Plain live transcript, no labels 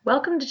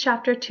Welcome to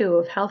Chapter 2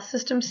 of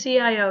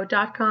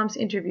HealthSystemCIO.com's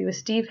interview with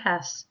Steve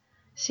Hess,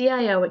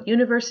 CIO at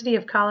University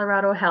of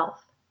Colorado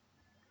Health.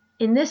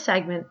 In this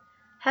segment,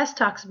 Hess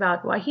talks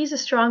about why he's a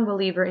strong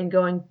believer in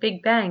going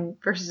big bang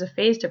versus a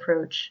phased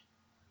approach,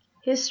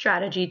 his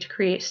strategy to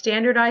create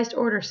standardized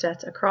order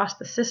sets across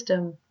the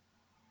system,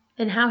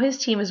 and how his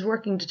team is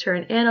working to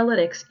turn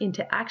analytics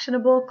into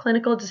actionable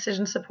clinical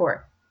decision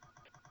support.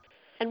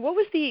 And what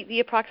was the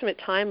approximate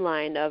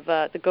timeline of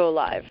the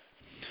go-live?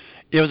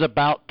 It was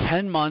about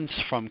 10 months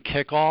from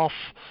kickoff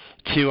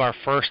to our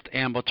first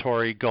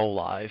ambulatory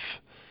go-live,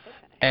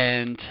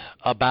 and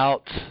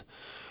about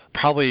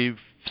probably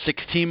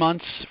 16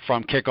 months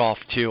from kickoff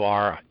to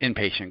our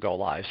inpatient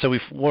go-live. So we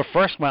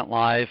first went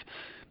live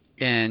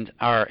in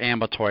our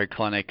ambulatory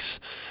clinics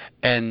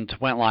and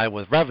went live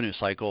with revenue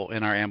cycle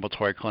in our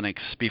ambulatory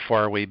clinics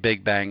before we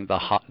big banged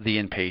the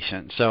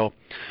inpatient. So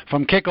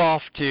from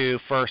kickoff to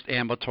first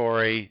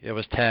ambulatory, it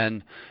was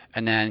 10,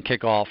 and then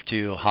kickoff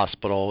to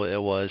hospital,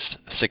 it was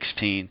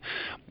 16.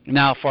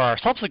 Now for our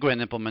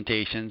subsequent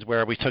implementations,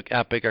 where we took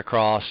Epic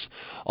across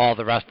all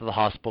the rest of the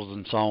hospitals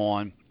and so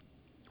on,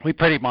 we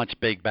pretty much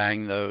big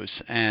banged those,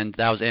 and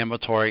that was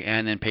ambulatory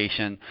and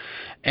inpatient.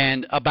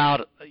 And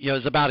it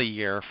was about a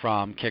year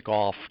from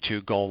kickoff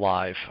to go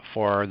live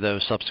for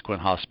those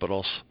subsequent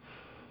hospitals.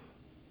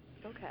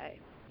 Okay.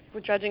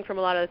 Well, judging from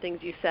a lot of the things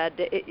you said,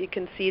 you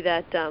can see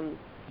that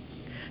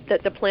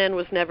that the plan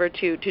was never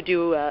to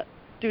do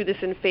this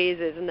in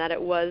phases, and that it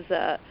was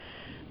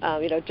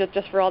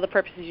just for all the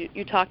purposes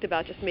you talked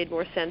about, just made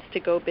more sense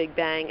to go big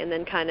bang, and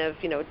then kind of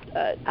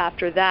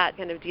after that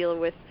kind of deal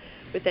with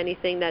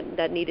anything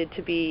that needed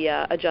to be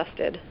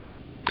adjusted.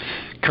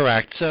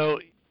 Correct. So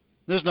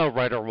there's no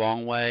right or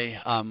wrong way.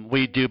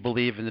 We do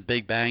believe in the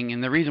big bang,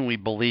 and the reason we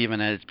believe in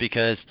it is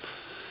because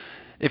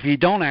if you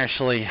don't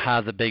actually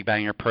have the big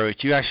bang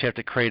approach, you actually have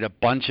to create a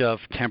bunch of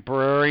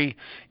temporary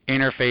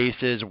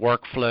interfaces,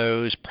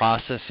 workflows,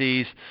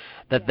 processes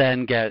that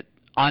then get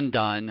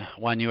undone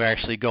when you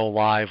actually go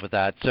live with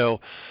that. So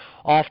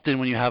often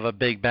when you have a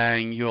big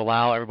bang, you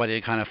allow everybody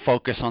to kind of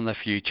focus on the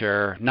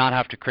future, not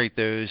have to create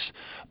those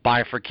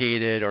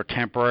bifurcated or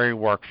temporary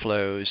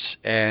workflows,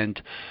 and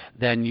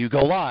then you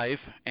go live,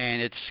 and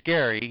it's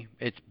scary,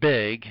 it's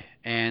big,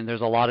 and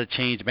there's a lot of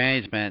change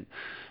management,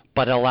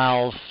 but it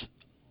allows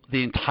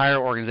the entire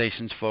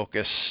organization's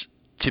focus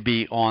to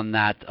be on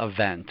that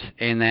event,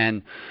 and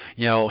then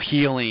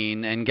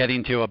healing and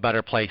getting to a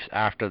better place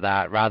after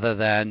that, rather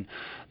than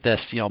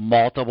this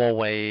multiple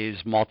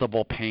waves,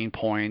 multiple pain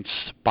points,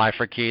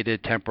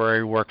 bifurcated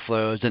temporary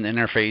workflows and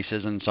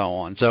interfaces and so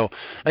on. So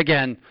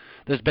again,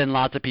 there's been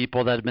lots of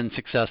people that have been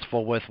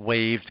successful with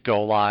waved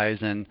go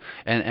lives, and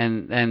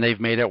they've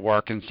made it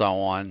work and so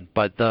on.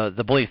 But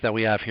the belief that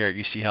we have here at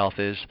UC Health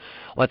is,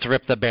 let's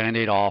rip the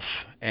Band-Aid off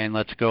and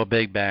let's go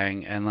big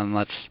bang, and then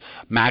let's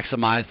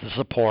maximize the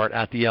support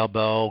at the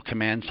elbow,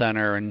 command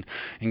center, and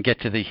get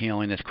to the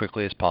healing as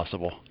quickly as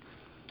possible.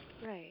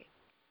 Right.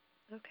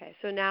 Okay.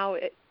 So now,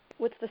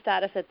 what's the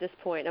status at this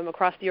point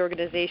across the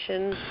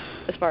organization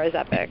as far as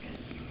Epic?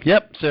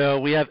 Yep, so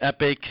we have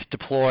Epic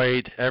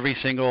deployed every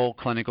single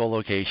clinical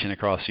location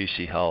across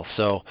UC Health.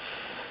 So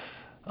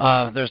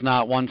there's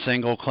not one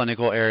single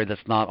clinical area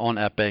that's not on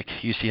Epic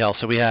UC Health.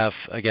 So we have,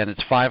 again,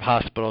 it's 5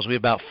 hospitals. We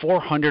have about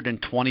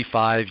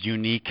 425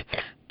 unique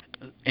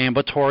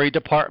ambulatory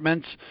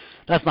departments.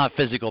 That's not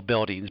physical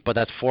buildings, but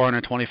that's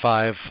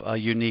 425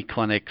 unique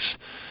clinics.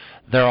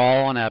 They're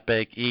all on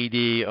Epic,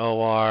 ED,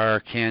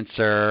 OR,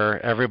 cancer,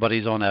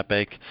 everybody's on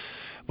Epic.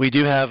 We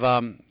do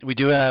host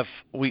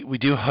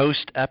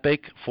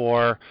Epic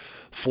for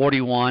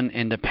 41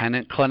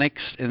 independent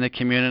clinics in the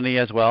community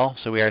as well.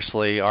 So we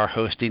actually are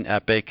hosting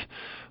Epic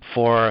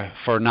for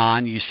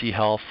non-UC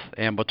Health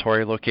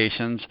ambulatory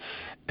locations,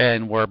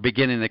 and we're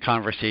beginning the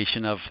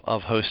conversation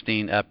of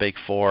hosting Epic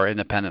for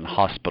independent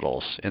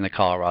hospitals in the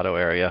Colorado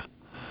area.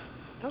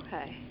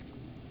 Okay.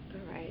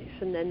 All right.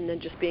 So then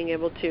just being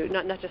able to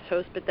not just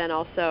host, but then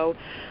also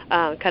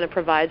kind of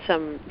provide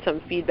some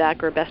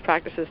feedback or best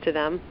practices to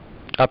them.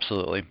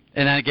 Absolutely.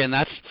 And again,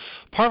 that's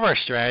part of our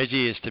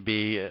strategy, is to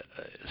be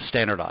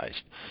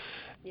standardized.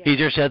 Yeah.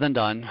 Easier said than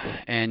done.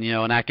 And,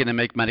 an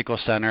academic medical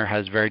center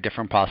has very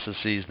different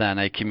processes than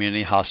a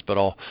community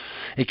hospital.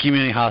 A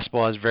community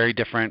hospital has very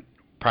different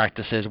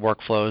practices,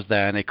 workflows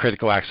than a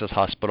critical access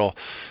hospital.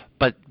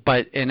 But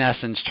in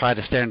essence, try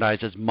to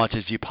standardize as much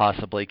as you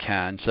possibly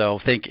can. So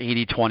think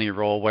 80-20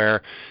 rule,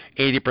 where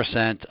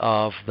 80%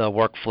 of the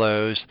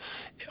workflows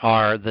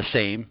are the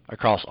same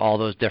across all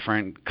those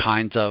different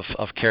kinds of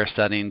care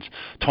settings.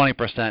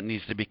 20%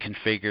 needs to be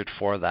configured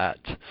for that.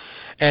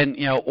 And,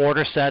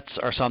 order sets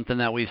are something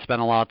that we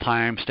spend a lot of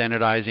time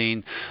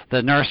standardizing.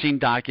 The nursing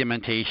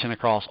documentation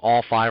across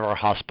all 5 of our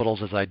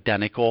hospitals is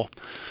identical,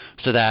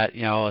 so that,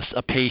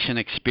 a patient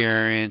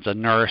experience, a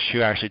nurse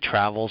who actually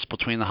travels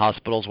between the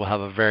hospitals will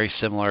have a very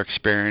similar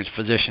experience.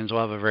 Physicians will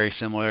have a very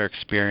similar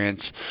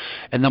experience.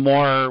 And the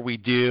more we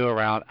do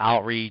around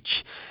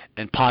outreach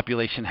and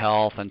population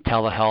health and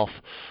telehealth,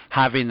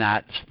 having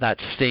that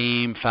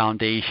same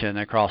foundation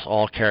across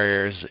all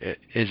carriers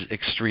is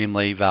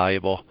extremely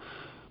valuable.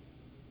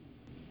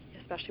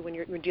 especially when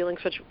you're dealing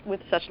with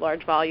such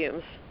large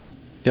volumes.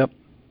 Yep.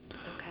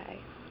 Okay.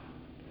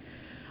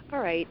 All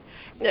right.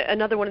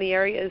 Another one of the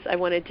areas I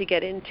wanted to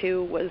get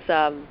into was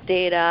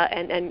data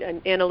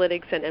and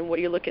analytics and what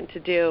you're looking to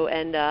do.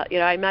 And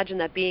I imagine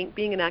that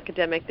being an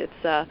academic,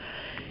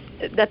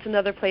 that's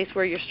another place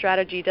where your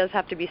strategy does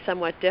have to be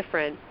somewhat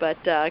different. But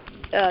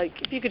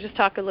if you could just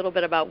talk a little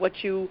bit about what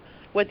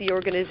the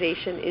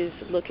organization is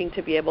looking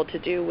to be able to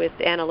do with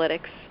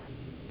analytics.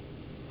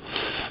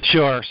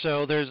 Sure.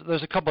 So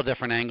there's a couple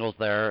different angles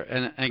there,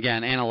 and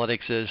again,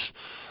 analytics is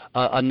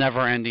a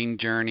never-ending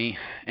journey,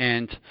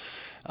 and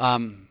I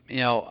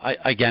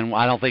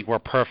don't think we're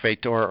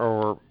perfect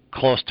or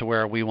close to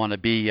where we want to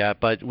be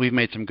yet, but we've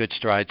made some good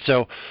strides.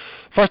 So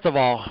first of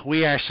all,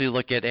 we actually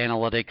look at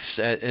analytics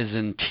as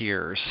in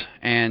tiers.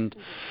 And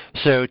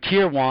so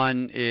tier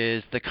 1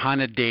 is the kind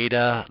of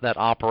data that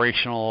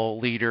operational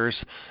leaders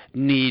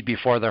need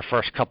before their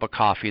first cup of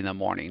coffee in the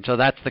morning. So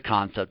that's the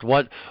concept.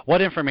 What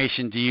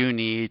information do you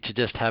need to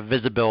just have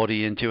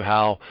visibility into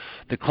how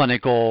the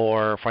clinical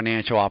or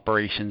financial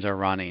operations are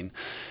running?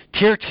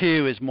 Tier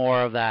 2 is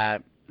more of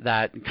that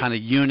kind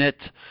of unit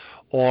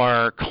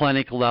or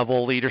clinic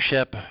level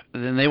leadership.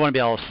 Then they want to be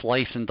able to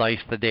slice and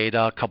dice the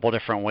data a couple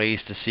different ways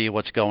to see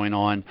what's going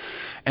on.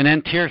 And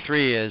then tier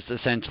 3 is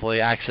essentially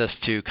access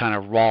to kind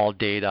of raw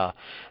data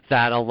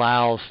that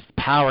allows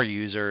power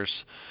users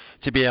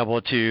to be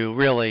able to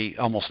really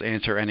almost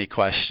answer any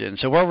question.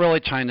 So we're really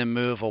trying to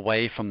move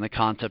away from the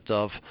concept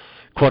of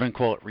quote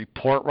unquote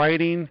report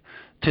writing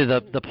to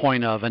the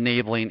point of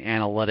enabling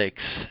analytics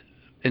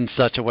in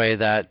such a way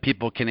that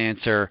people can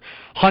answer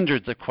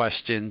hundreds of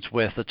questions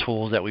with the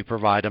tools that we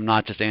provide them,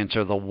 not just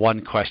answer the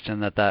one question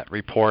that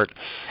report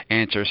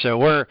answers. So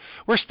we're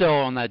still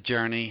on that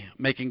journey,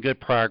 making good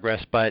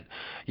progress, but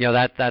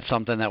that's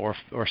something that we're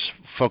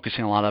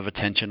focusing a lot of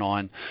attention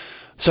on.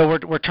 So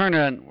we're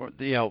turning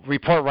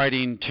report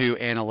writing to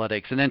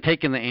analytics, and then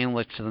taking the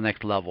analytics to the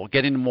next level,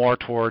 getting more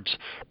towards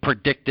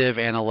predictive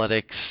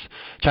analytics,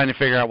 trying to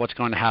figure out what's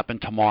going to happen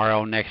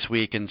tomorrow, next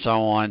week, and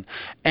so on.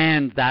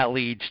 And that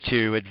leads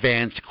to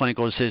advanced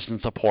clinical decision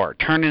support,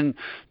 turning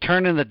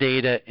the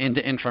data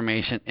into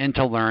information,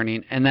 into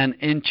learning, and then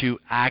into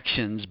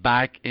actions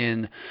back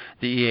in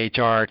the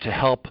EHR to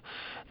help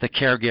the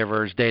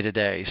caregivers day to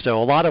day.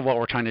 So a lot of what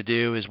we're trying to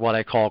do is what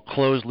I call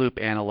closed loop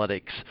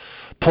analytics.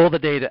 Pull the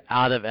data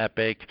out of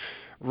Epic,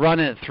 run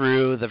it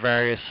through the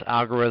various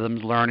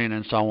algorithms, learning,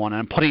 and so on,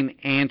 and putting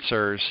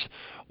answers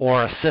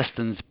or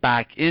assistance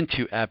back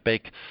into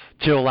Epic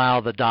to allow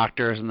the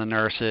doctors and the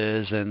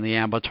nurses and the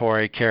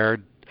ambulatory care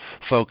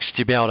folks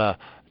to be able to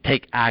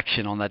take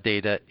action on that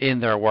data in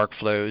their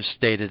workflows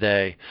day to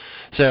day.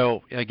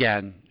 So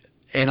again,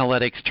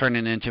 analytics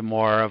turning into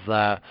more of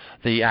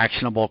the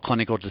actionable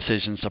clinical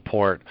decision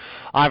support.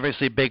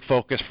 Obviously, big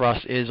focus for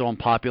us is on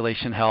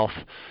population health.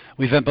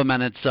 We've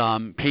implemented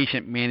some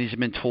patient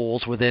management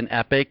tools within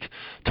Epic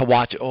to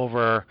watch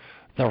over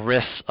the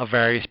risks of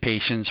various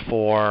patients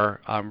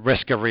for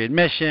risk of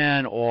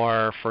readmission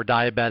or for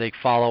diabetic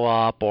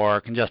follow-up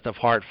or congestive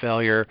heart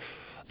failure,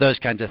 those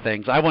kinds of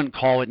things. I wouldn't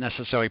call it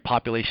necessarily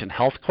population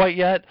health quite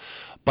yet,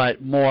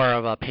 but more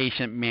of a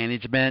patient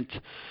management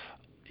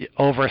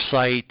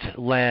oversight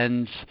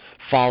lens,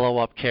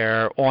 follow-up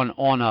care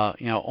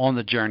on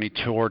the journey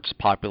towards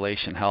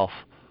population health.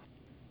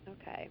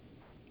 Okay,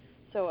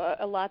 so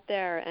a lot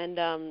there, and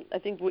I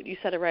think what you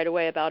said right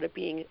away about it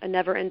being a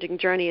never-ending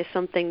journey is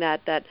something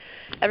that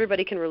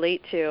everybody can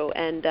relate to,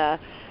 and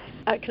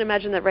I can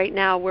imagine that right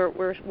now where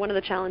one of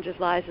the challenges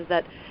lies is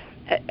that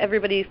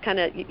everybody's kind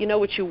of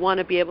what you want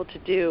to be able to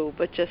do,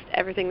 but just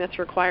everything that's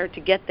required to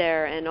get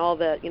there and all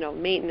the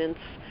maintenance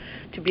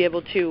to be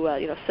able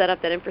to set up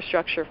that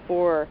infrastructure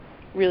for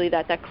really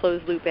that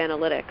closed loop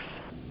analytics.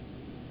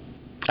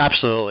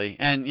 Absolutely,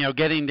 and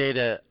getting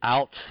data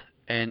out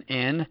and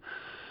in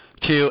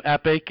to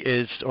Epic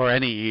or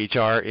any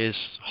EHR is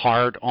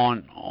hard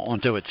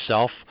onto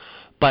itself.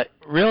 But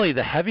really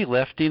the heavy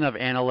lifting of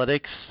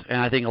analytics,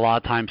 and I think a lot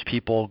of times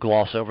people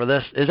gloss over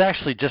this, is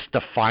actually just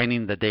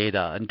defining the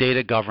data and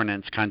data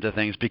governance kinds of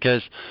things,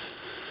 because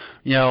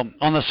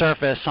on the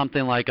surface,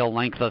 something like a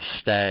length of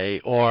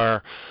stay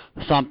or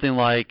something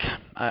like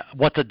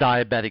what's a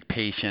diabetic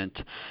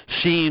patient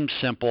seems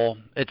simple.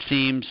 It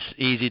seems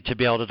easy to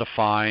be able to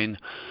define.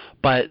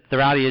 But the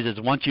reality is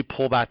once you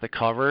pull back the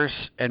covers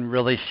and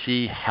really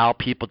see how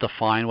people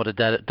define what a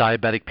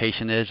diabetic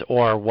patient is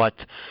or what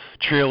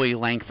truly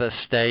length of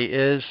stay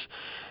is,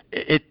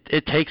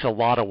 it takes a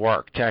lot of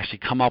work to actually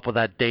come up with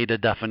that data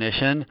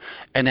definition,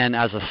 and then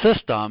as a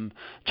system,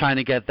 trying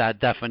to get that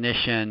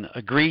definition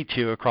agreed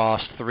to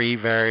across three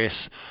various,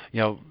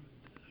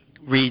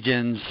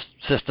 regions,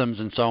 systems,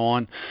 and so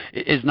on,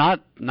 is not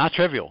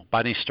trivial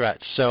by any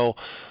stretch. So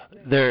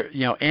there,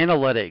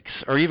 analytics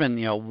or even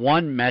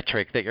one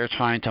metric that you're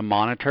trying to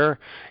monitor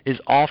is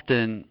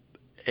often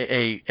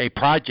a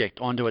project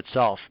unto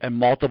itself and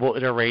multiple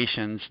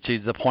iterations to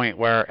the point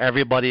where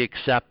everybody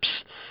accepts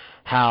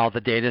how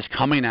the data is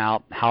coming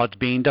out, how it's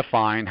being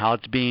defined, how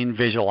it's being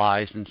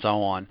visualized, and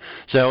so on.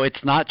 So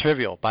it's not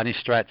trivial by any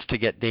stretch to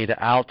get data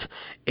out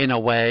in a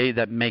way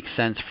that makes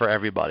sense for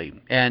everybody.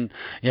 And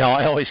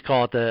I always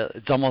call it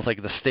it's almost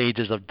like the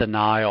stages of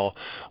denial,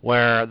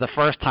 where the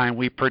first time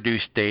we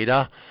produce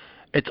data,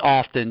 it's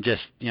often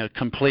just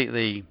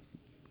completely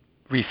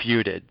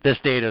refuted. This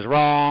data is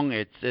wrong.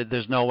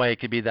 There's no way it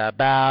could be that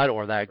bad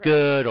or that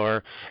good,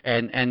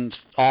 and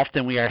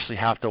often we actually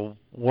have to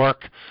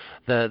work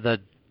the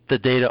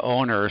data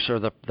owners or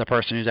the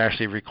person who's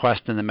actually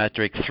requesting the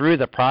metric through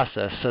the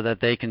process so that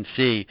they can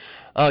see,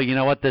 oh, you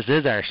know what, this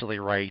is actually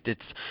right.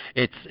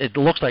 It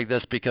looks like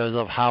this because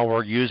of how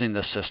we're using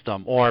the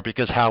system or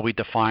because how we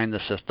define the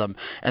system.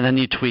 And then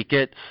you tweak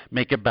it,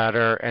 make it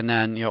better, and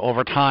then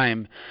over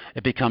time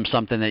it becomes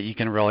something that you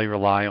can really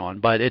rely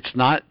on. But it's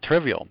not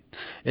trivial.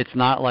 It's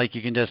not like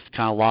you can just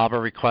kind of lob a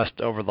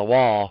request over the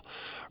wall,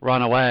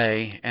 run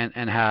away,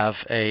 and have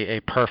a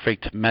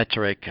perfect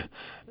metric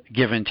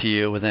given to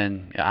you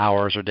within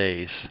hours or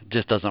days. It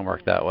just doesn't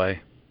work that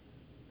way.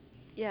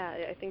 Yeah,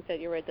 I think that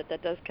you're right,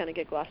 that does kind of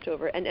get glossed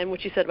over. And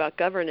what you said about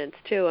governance,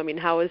 too, I mean,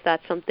 how is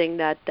that something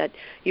that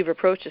you've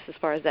approached as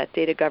far as that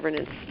data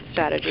governance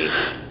strategy?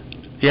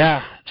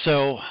 Yeah,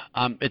 so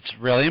it's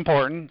really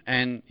important.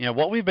 And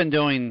what we've been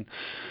doing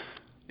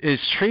is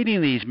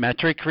treating these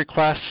metric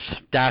requests,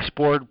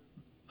 dashboard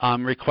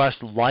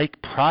requests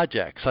like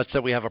projects, such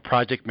that we have a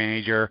project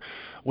manager.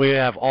 We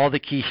have all the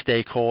key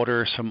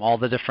stakeholders from all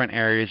the different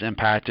areas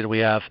impacted. We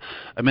have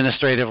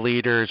administrative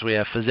leaders, we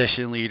have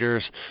physician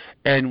leaders,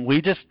 and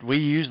we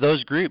use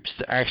those groups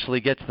to actually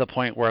get to the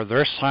point where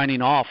they're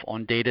signing off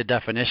on data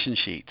definition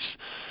sheets,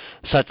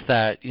 such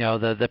that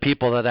the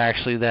people that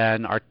actually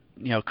then are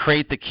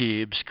create the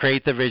cubes,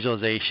 create the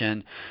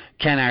visualization,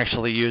 can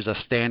actually use a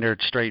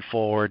standard,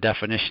 straightforward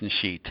definition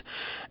sheet.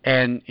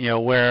 And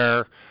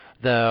where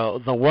the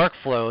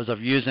workflows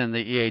of using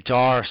the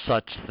EHR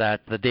such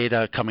that the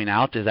data coming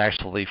out is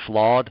actually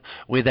flawed,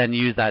 we then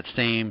use that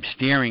same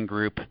steering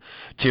group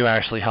to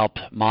actually help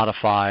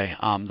modify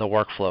the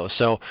workflow.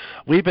 So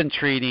we've been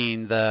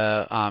treating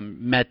the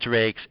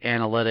metrics,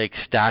 analytics,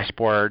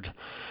 dashboard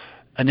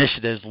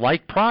initiatives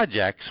like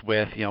projects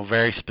with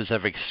very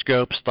specific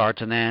scope,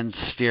 starts and ends,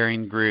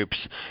 steering groups,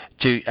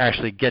 to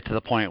actually get to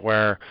the point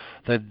where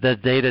the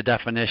data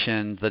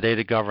definition, the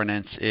data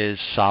governance is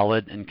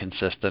solid and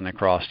consistent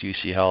across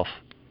UC Health.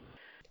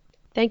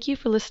 Thank you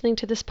for listening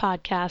to this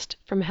podcast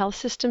from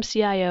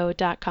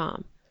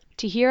healthsystemcio.com.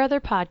 To hear other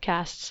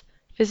podcasts,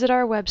 visit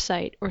our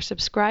website or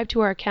subscribe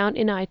to our account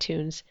in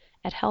iTunes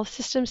at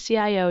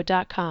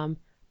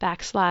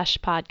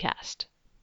healthsystemcio.com/podcast.